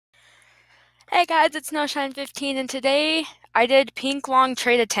Hey guys, it's Snowshine15 and today I did pink long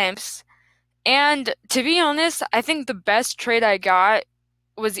trade attempts. And to be honest, I think the best trade I got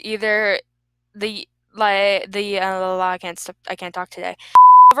was either I can't talk today.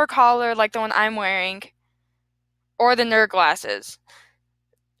 Over collar like the one I'm wearing or the nerd glasses.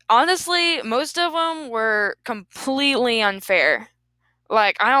 Honestly, most of them were completely unfair.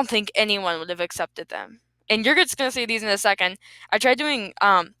 Like I don't think anyone would have accepted them. And you're just gonna see these in a second. I tried doing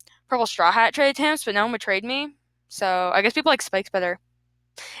purple straw hat trade attempts, but no one would trade me. So I guess people like spikes better.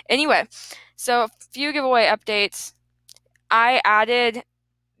 Anyway, so a few giveaway updates. I added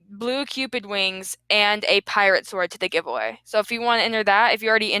blue Cupid wings and a pirate sword to the giveaway. So if you want to enter that, if you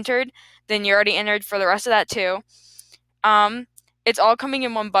already entered, then you're already entered for the rest of that too. Um, it's all coming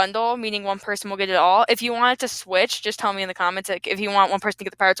in one bundle, meaning one person will get it all. If you want it to switch, just tell me in the comments. Like if you want one person to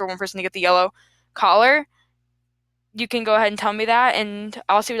get the pirate sword, one person to get the yellow collar, you can go ahead and tell me that, and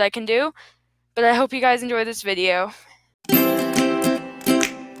I'll see what I can do. But I hope you guys enjoy this video.